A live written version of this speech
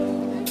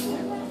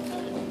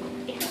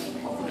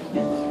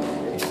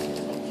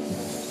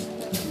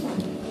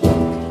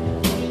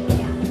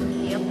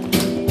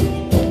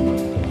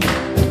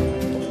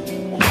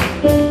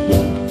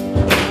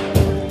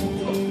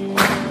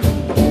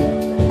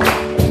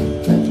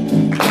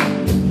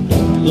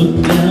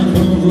Look down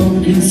from a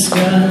broken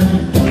sky,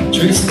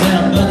 traced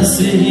out by the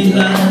city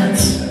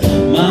lights.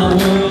 My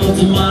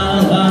world's a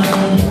mile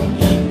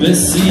high,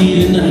 best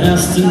seat in the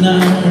house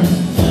tonight.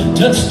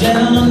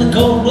 Touchdown on the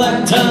cold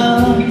black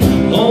tile,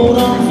 hold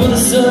on for the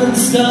sudden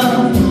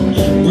stop.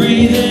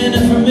 Breathe in a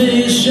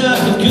familiar shock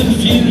of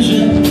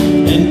confusion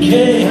and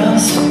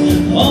chaos.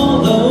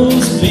 All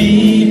those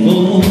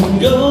people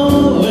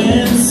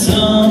going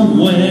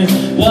somewhere.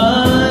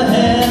 Why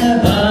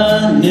have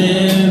I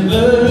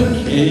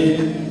never cared?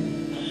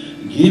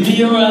 Give me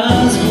your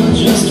eyes for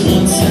just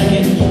 1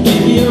 second.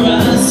 Give me your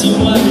eyes so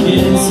I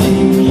can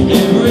see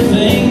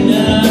everything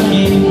that I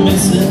keep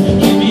missing.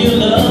 Give me your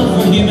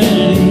love for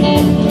humanity.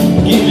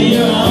 Give me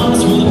your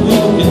arms for the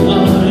broken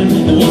hearted,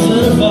 the ones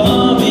that are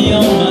far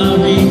beyond my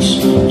reach.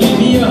 Give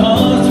me your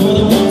heart for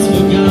the ones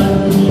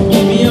forgotten.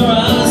 Give me your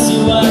eyes so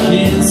I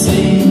can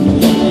see.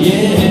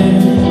 Yeah,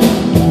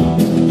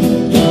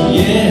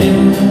 yeah,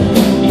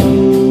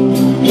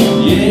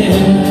 yeah,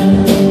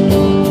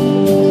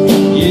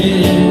 yeah.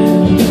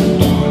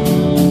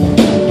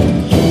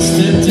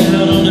 Stepped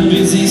out on a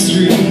busy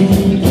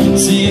street,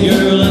 see a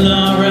girl in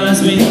our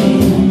eyes meet.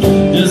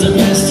 Does her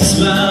best to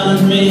smile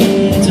at me,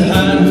 to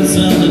hide what's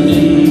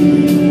underneath.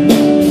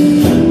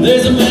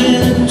 There's a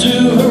man to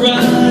her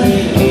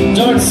right,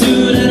 dark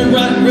suit and a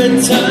bright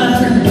red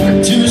tie.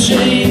 Too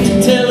ashamed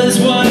to tell his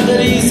wife that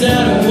he's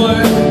out of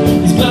work,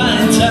 he's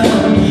buying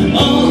time.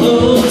 All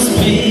those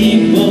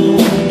people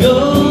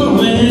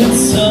going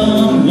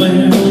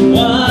somewhere.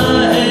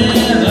 Why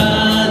have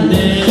I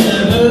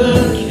never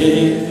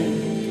cared?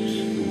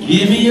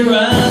 Give me your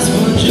eyes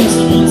for just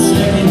 1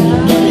 second.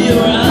 Give me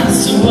your eyes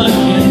so I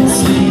can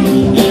see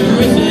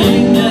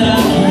everything that I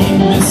keep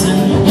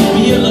missing. Give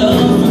me your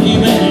love for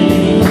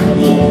humanity.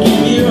 Give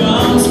me your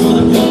arms for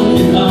the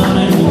broken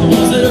hearted, the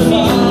ones that are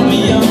far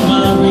beyond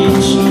my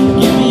reach.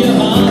 Give me your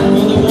heart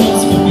for the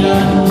ones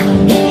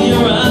forgotten. Give me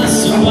your eyes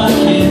so I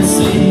can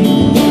see.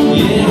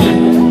 Yeah,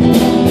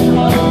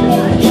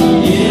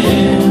 yeah,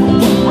 yeah,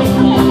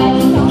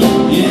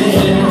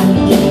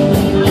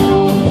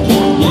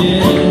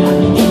 yeah.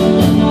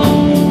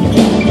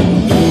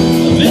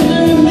 I've been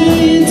there a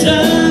million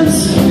times,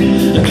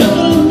 a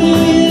couple of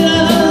million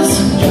eyes,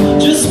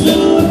 just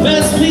moving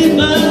past me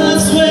by. I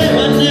swear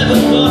I never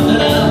thought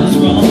that I was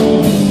wrong.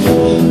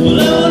 Well,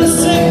 I want a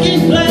second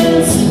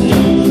glance,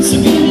 so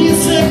give me a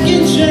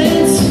second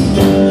chance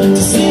to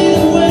see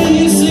the way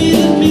you see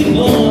the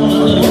people all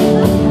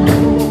alone.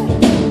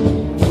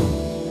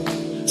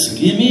 So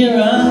give me your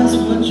eyes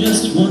for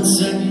just 1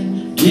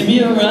 second. Give me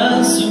your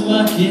eyes so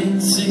I can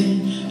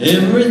see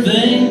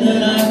everything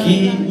that I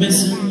keep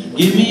missing.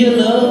 Give me your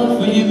love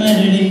for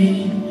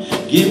humanity.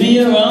 Give me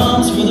your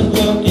arms for the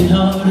broken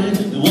hearted,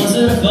 the ones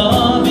that are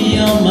far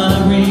beyond my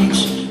reach.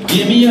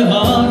 Give me your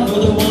heart for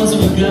the ones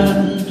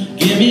forgotten.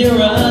 Give me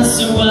your eyes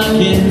so I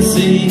can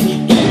see.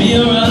 Give me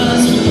your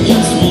eyes for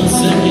just 1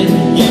 second.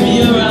 Give me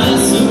your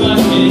eyes so I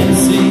can